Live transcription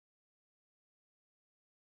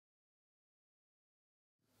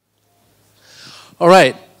All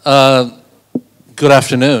right. Good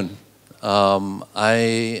afternoon.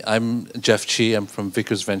 I'm Jeff Chi. I'm from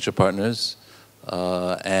Vickers Venture Partners.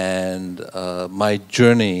 And my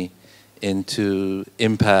journey into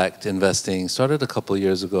impact investing started a couple of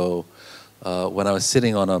years ago when I was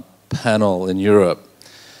sitting on a panel in Europe.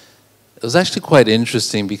 It was actually quite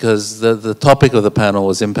interesting because the topic of the panel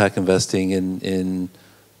was impact investing in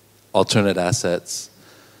alternate assets.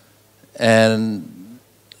 And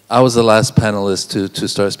I was the last panelist to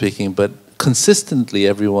start speaking, but consistently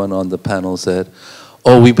everyone on the panel said,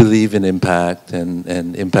 oh, we believe in impact, and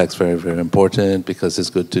impact's very, very important because it's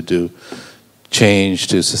good to do change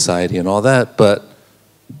to society and all that, but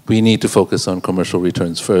we need to focus on commercial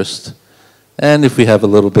returns first. And if we have a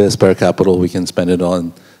little bit of spare capital, we can spend it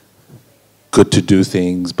on good to do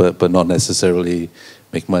things, but not necessarily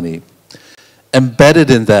make money.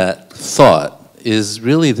 Embedded in that thought is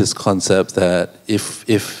really this concept that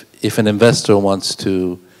if an investor wants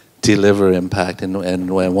to deliver impact and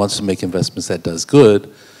wants to make investments that does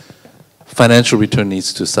good, financial return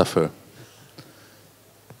needs to suffer.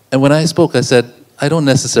 And when I spoke, I said, I don't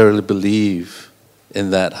necessarily believe in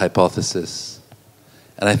that hypothesis.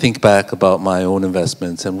 And I think back about my own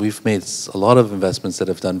investments, and we've made a lot of investments that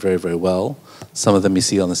have done very, very well. Some of them you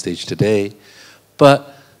see on the stage today.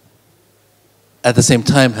 But at the same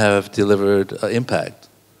time have delivered impact.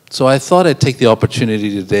 So I thought I'd take the opportunity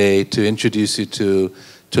today to introduce you to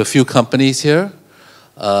a few companies here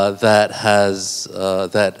that has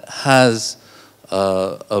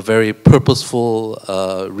a very purposeful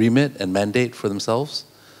remit and mandate for themselves,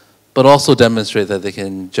 but also demonstrate that they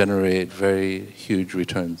can generate very huge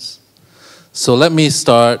returns. So let me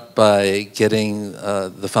start by getting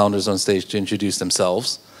the founders on stage to introduce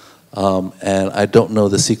themselves. And I don't know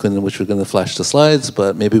the sequence in which we're going to flash the slides,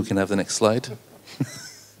 but maybe we can have the next slide.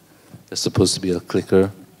 There's supposed to be a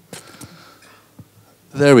clicker.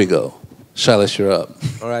 There we go. Shailesh, you're up.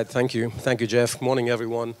 All right, thank you. Thank you, Jeff. Good morning,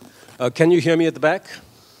 everyone. Can you hear me at the back?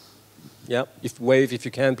 Yeah, wave if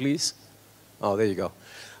you can, please. Oh, there you go.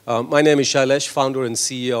 My name is Shailesh, founder and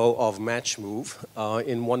CEO of MatchMove.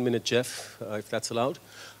 In 1 minute, Jeff, if that's allowed.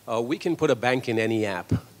 We can put a bank in any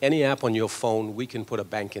app. Any app on your phone, we can put a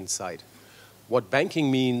bank inside. What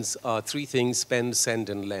banking means are three things: spend, send,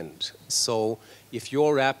 and lend. So if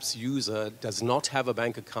your app's user does not have a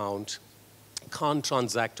bank account, can't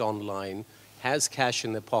transact online, has cash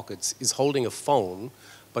in their pockets, is holding a phone,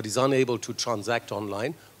 but is unable to transact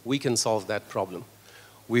online, we can solve that problem.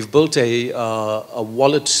 We've built a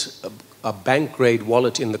wallet, a bank-grade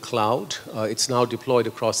wallet in the cloud. It's now deployed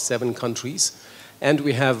across 7 countries. And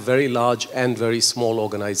we have very large and very small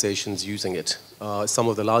organizations using it. Some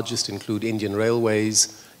of the largest include Indian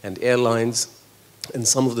Railways and airlines, and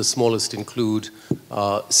some of the smallest include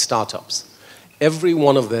startups. Every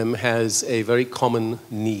one of them has a very common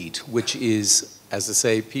need, which is, as I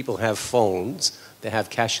say, people have phones, they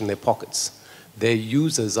have cash in their pockets. Their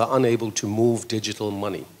users are unable to move digital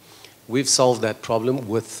money. We've solved that problem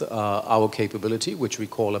with our capability, which we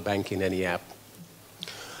call a bank in any app.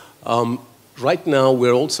 Right now,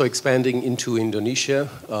 we're also expanding into Indonesia,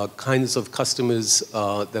 kinds of customers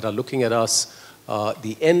that are looking at us.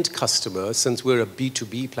 The end customer, since we're a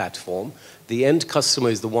B2B platform, the end customer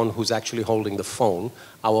is the one who's actually holding the phone.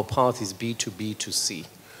 Our path is B2B2C.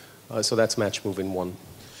 So that's MatchMove in one.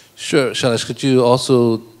 Sure. Shailesh, could you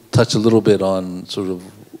also touch a little bit on sort of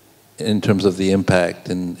in terms of the impact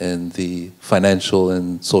and the financial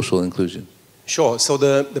and social inclusion? Sure. So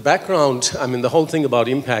the background, I mean, the whole thing about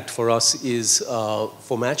impact for us is,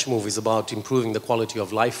 for MatchMove, is about improving the quality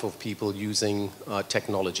of life of people using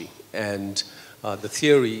technology. And the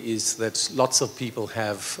theory is that lots of people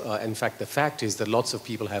have, in fact, the fact is that lots of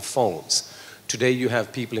people have phones. Today you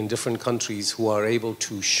have people in different countries who are able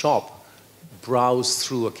to shop, browse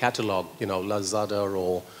through a catalog, you know, Lazada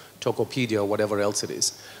or Tokopedia or whatever else it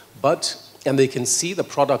is. And they can see the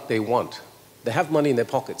product they want. They have money in their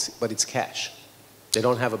pockets, but it's cash. They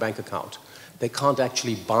don't have a bank account. They can't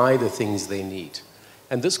actually buy the things they need.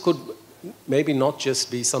 And this could maybe not just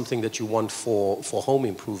be something that you want for home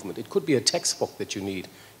improvement. It could be a textbook that you need.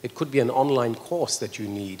 It could be an online course that you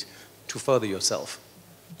need to further yourself.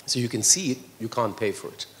 So you can see it, you can't pay for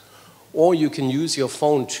it. Or you can use your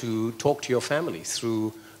phone to talk to your family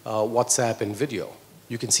through WhatsApp and video.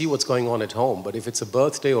 You can see what's going on at home, but if it's a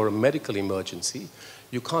birthday or a medical emergency,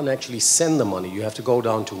 you can't actually send the money. You have to go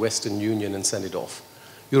down to Western Union and send it off.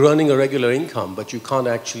 You're earning a regular income, but you can't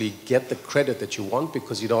actually get the credit that you want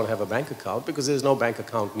because you don't have a bank account, because there's no bank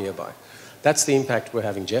account nearby. That's the impact we're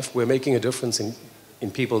having, Jeff. We're making a difference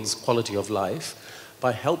in people's quality of life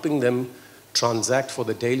by helping them transact for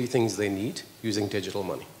the daily things they need using digital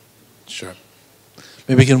money. Sure.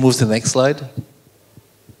 Maybe we can move to the next slide.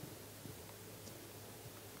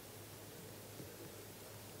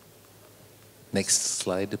 Next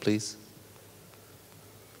slide, please.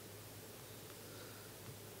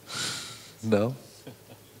 No?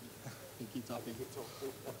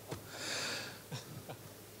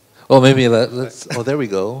 Oh, maybe let's. Oh, there we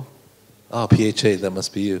go. Oh, PHA, that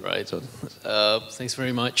must be you. Right. Thanks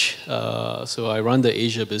very much. So I run the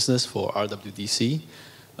Asia business for RWDC.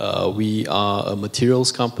 We are a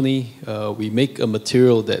materials company. We make a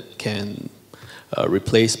material that can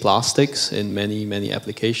replace plastics in many, many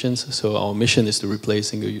applications. So our mission is to replace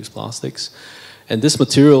single-use plastics. And this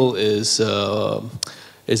material is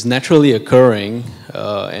naturally occurring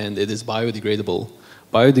and it is biodegradable.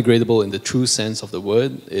 Biodegradable in the true sense of the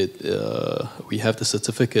word. We have the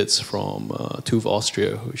certificates from TÜV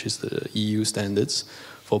Austria, which is the EU standards,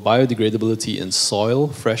 for biodegradability in soil,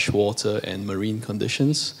 fresh water, and marine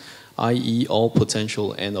conditions, i.e. all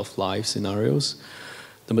potential end-of-life scenarios.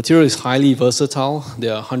 The material is highly versatile.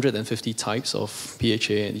 There are 150 types of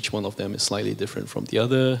PHA, and each one of them is slightly different from the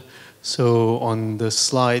other. So on the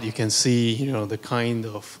slide, you can see,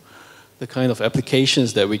 the kind of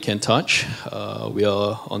applications that we can touch. We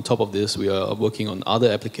are, on top of this, we are working on other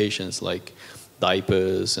applications like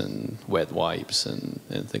diapers and wet wipes and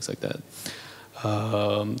things like that.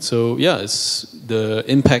 So yeah, the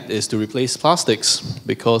impact is to replace plastics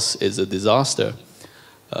because it's a disaster.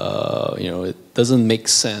 It doesn't make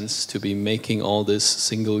sense to be making all this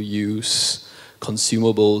single-use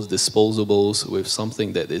consumables, disposables with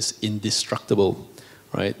something that is indestructible,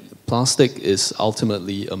 right? Plastic is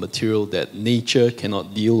ultimately a material that nature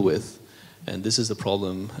cannot deal with, and this is the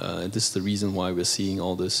problem, and this is the reason why we're seeing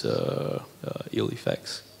all this ill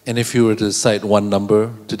effects. And if you were to cite one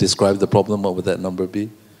number to describe the problem, what would that number be?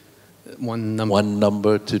 One number? One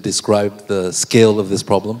number to describe the scale of this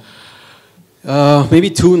problem? Maybe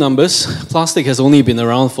two numbers. Plastic has only been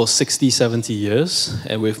around for 60, 70 years,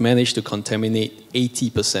 and we've managed to contaminate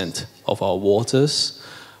 80% of our waters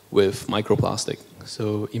with microplastic.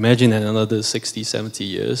 So imagine in another 60, 70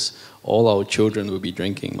 years, all our children will be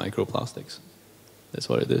drinking microplastics. That's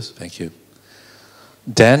what it is. Thank you.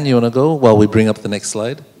 Dan, you want to go while we bring up the next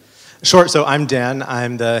slide? Sure. So I'm Dan.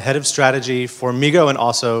 I'm the head of strategy for Migo and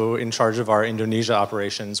also in charge of our Indonesia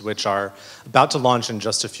operations, which are about to launch in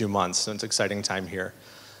just a few months. So it's an exciting time here.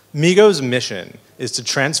 Migo's mission is to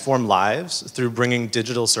transform lives through bringing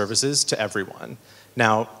digital services to everyone.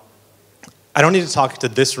 Now, I don't need to talk to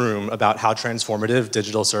this room about how transformative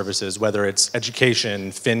digital services, whether it's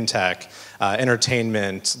education, fintech,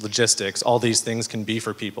 entertainment, logistics, all these things can be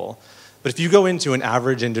for people. But if you go into an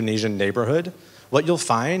average Indonesian neighborhood, what you'll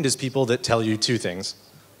find is people that tell you two things.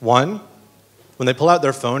 One, when they pull out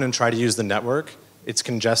their phone and try to use the network, it's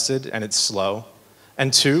congested and it's slow.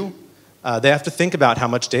 And two, they have to think about how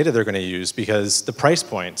much data they're going to use because the price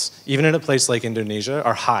points, even in a place like Indonesia,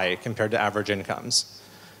 are high compared to average incomes.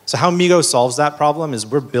 So how Migo solves that problem is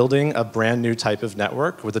we're building a brand new type of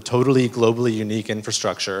network with a totally globally unique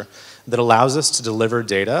infrastructure that allows us to deliver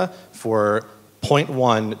data for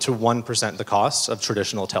 0.1 to 1% the cost of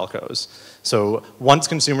traditional telcos. So once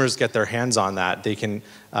consumers get their hands on that, they can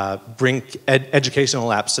bring educational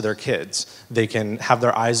apps to their kids. They can have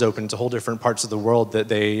their eyes open to whole different parts of the world that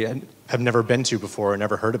they have never been to before or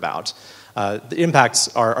never heard about. The impacts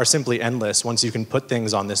are simply endless once you can put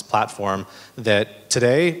things on this platform that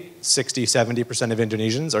today 60, 70% of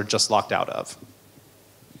Indonesians are just locked out of.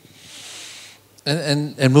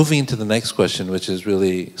 And moving into the next question, which is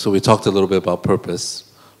really, so we talked a little bit about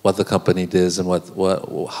purpose, what the company does and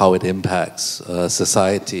how it impacts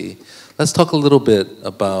society. Let's talk a little bit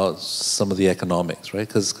about some of the economics, right?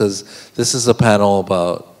 Because this is a panel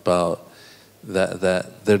about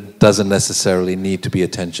that there doesn't necessarily need to be a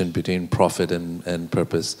tension between profit and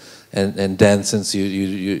purpose. And Dan, since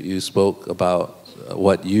you spoke about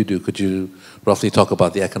what you do, could you roughly talk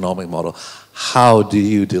about the economic model? How do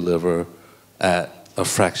you deliver at a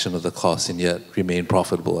fraction of the cost and yet remain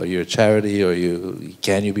profitable? Are you a charity, or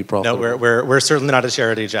can you be profitable? No, we're certainly not a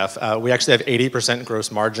charity, Jeff. We actually have 80%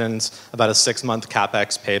 gross margins, about a 6-month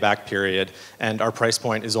capex payback period, and our price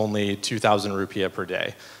point is only 2,000 rupiah per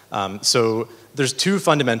day. So there's two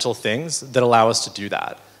fundamental things that allow us to do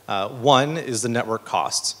that. One is the network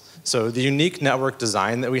costs. So the unique network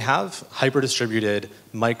design that we have, hyper-distributed,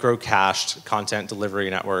 micro-cached content delivery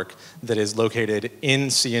network that is located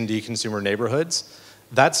in C&D consumer neighborhoods,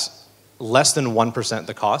 that's less than 1%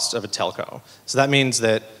 the cost of a telco. So that means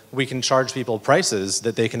that we can charge people prices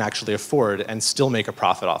that they can actually afford and still make a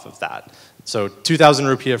profit off of that. So 2,000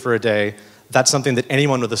 rupiah for a day, that's something that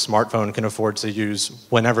anyone with a smartphone can afford to use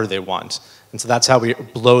whenever they want. And so that's how we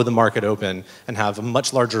blow the market open and have a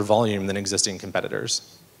much larger volume than existing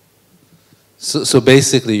competitors. So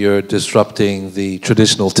basically you're disrupting the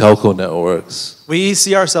traditional telco networks. We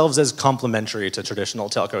see ourselves as complementary to traditional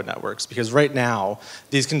telco networks because right now,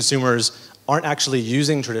 these consumers aren't actually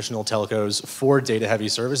using traditional telcos for data-heavy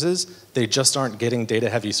services. They just aren't getting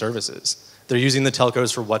data-heavy services. They're using the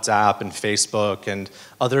telcos for WhatsApp and Facebook and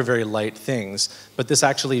other very light things, but this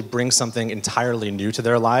actually brings something entirely new to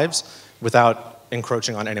their lives without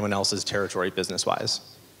encroaching on anyone else's territory business-wise.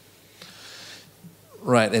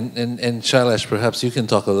 Right, and Shailesh, perhaps you can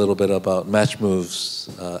talk a little bit about MatchMove's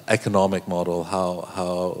economic model,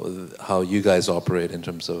 how you guys operate in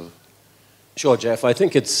terms of. Sure, Jeff. I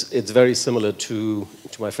think it's very similar to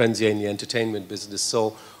my friends here in the entertainment business.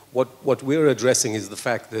 So what we're addressing is the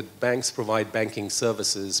fact that banks provide banking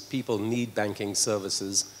services, people need banking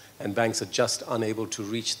services, and banks are just unable to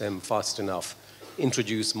reach them fast enough.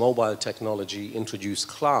 Introduce mobile technology, introduce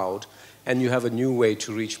cloud, and you have a new way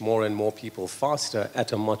to reach more and more people faster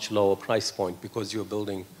at a much lower price point because you're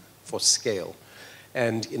building for scale.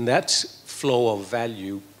 And in that flow of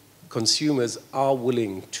value, consumers are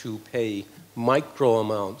willing to pay micro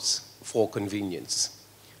amounts for convenience.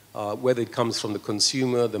 Whether it comes from the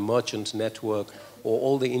consumer, the merchant network, or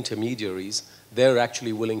all the intermediaries, they're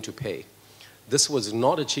actually willing to pay. This was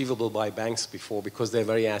not achievable by banks before because they're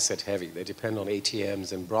very asset heavy. They depend on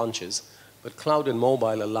ATMs and branches. But cloud and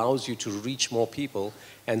mobile allows you to reach more people,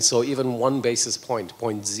 and so even 1 basis point,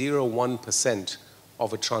 0.01%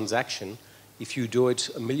 of a transaction, if you do it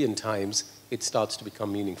 1 million times, it starts to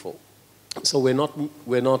become meaningful. So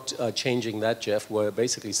we're not changing that, Jeff. We're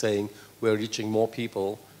basically saying we're reaching more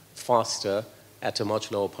people faster at a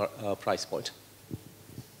much lower price point.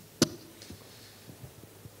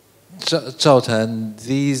 Zhaotan,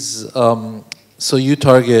 these, so you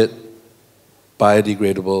target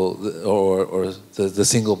biodegradable or the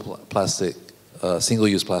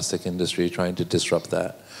single-use plastic industry, trying to disrupt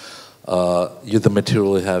that. The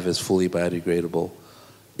material you have is fully biodegradable.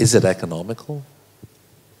 Is it economical?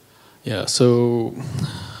 Yeah, so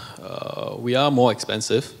we are more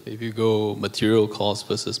expensive. If you go material cost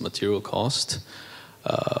versus material cost,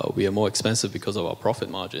 we are more expensive because of our profit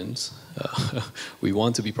margins. We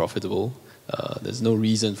want to be profitable. There's no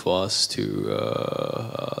reason for us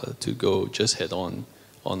to go just head on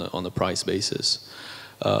a price basis.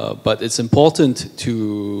 But it's important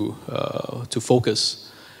to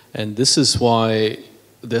focus, and this is why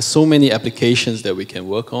there's so many applications that we can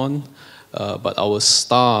work on. But our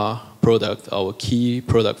star product, our key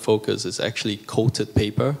product focus is actually coated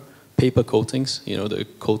paper coatings. You know, the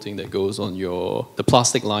coating that goes on the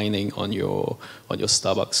plastic lining on your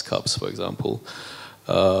Starbucks cups, for example.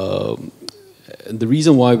 And the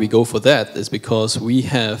reason why we go for that is because we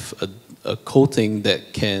have a coating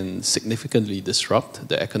that can significantly disrupt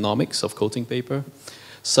the economics of coating paper,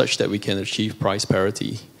 such that we can achieve price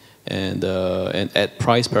parity. And at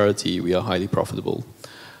price parity, we are highly profitable.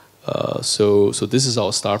 So this is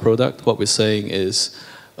our star product. What we're saying is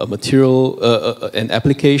a material, an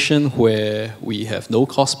application where we have no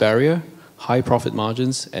cost barrier, high profit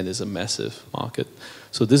margins, and is a massive market.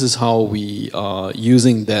 So this is how we are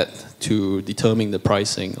using that to determine the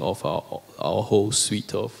pricing of our whole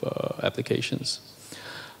suite of applications.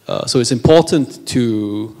 So it's important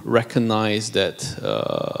to recognize that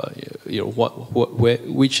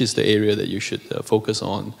which is the area that you should focus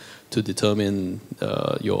on to determine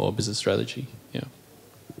your business strategy. Yeah.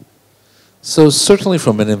 So certainly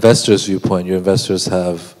from an investor's viewpoint, your investors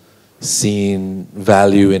have seen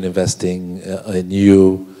value in investing in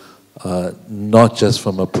you. Not just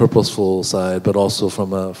from a purposeful side, but also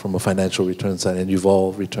from a financial return side, and you've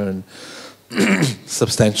all returned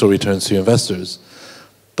substantial returns to your investors.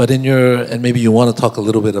 But and maybe you want to talk a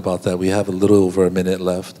little bit about that. We have a little over a minute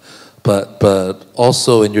left. But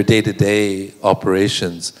also in your day-to-day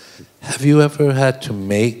operations, have you ever had to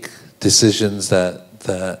make decisions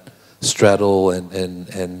that straddle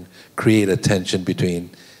and create a tension between,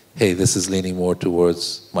 hey, this is leaning more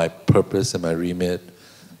towards my purpose and my remit,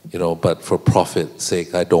 but for profit's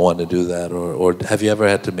sake, I don't want to do that? Or have you ever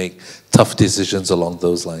had to make tough decisions along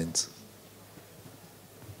those lines?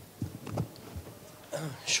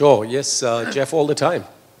 Sure, yes, Jeff, all the time.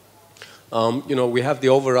 We have the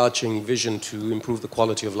overarching vision to improve the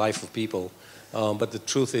quality of life of people. But the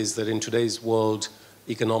truth is that in today's world,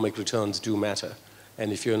 economic returns do matter.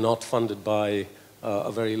 And if you're not funded by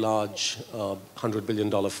a very large $100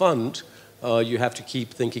 billion fund, you have to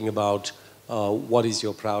keep thinking about what is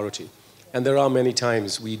your priority. And there are many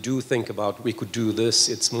times we do think about, we could do this,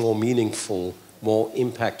 it's more meaningful, more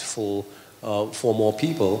impactful, for more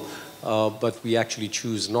people, but we actually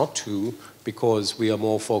choose not to because we are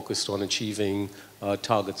more focused on achieving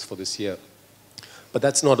targets for this year. But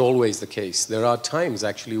that's not always the case. There are times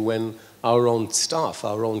actually when our own staff,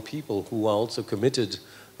 our own people who are also committed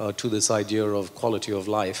to this idea of quality of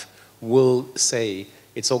life will say,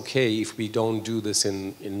 it's okay if we don't do this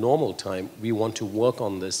in normal time. We want to work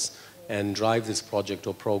on this and drive this project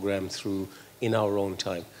or program through in our own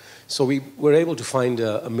time. So we're able to find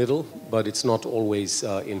a middle, but it's not always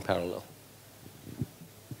in parallel.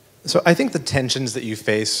 So I think the tensions that you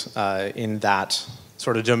face in that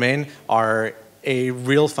sort of domain are a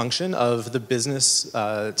real function of the business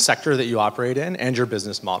sector that you operate in and your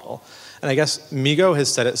business model. And I guess Migo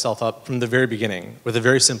has set itself up from the very beginning with a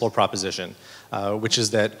very simple proposition, which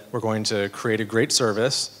is that we're going to create a great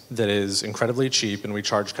service that is incredibly cheap and we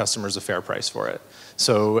charge customers a fair price for it.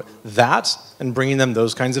 So that and bringing them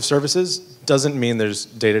those kinds of services doesn't mean there's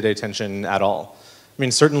day-to-day tension at all. I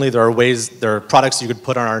mean, certainly there are products you could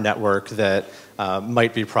put on our network that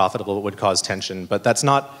might be profitable but would cause tension, but that's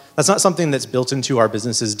not something that's built into our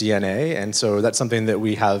business's DNA, and so that's something that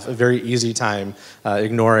we have a very easy time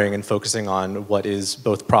ignoring and focusing on what is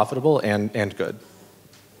both profitable and good.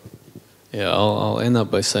 Yeah, I'll end up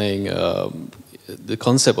by saying the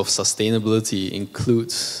concept of sustainability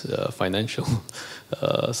includes financial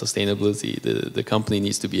sustainability. The company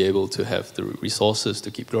needs to be able to have the resources to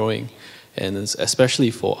keep growing. And especially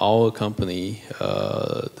for our company,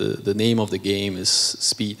 the name of the game is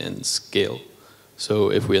speed and scale.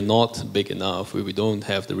 So if we're not big enough, if we don't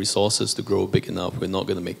have the resources to grow big enough, we're not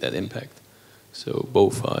going to make that impact. So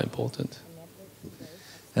both are important.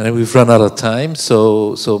 And then we've run out of time,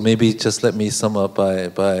 so maybe just let me sum up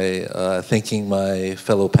by thanking my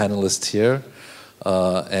fellow panelists here,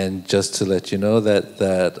 and just to let you know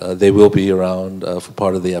that they will be around for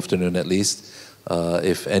part of the afternoon at least.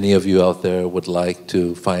 If any of you out there would like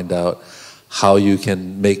to find out how you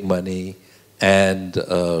can make money and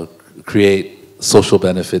create social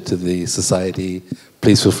benefit to the society,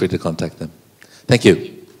 please feel free to contact them. Thank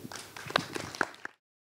you.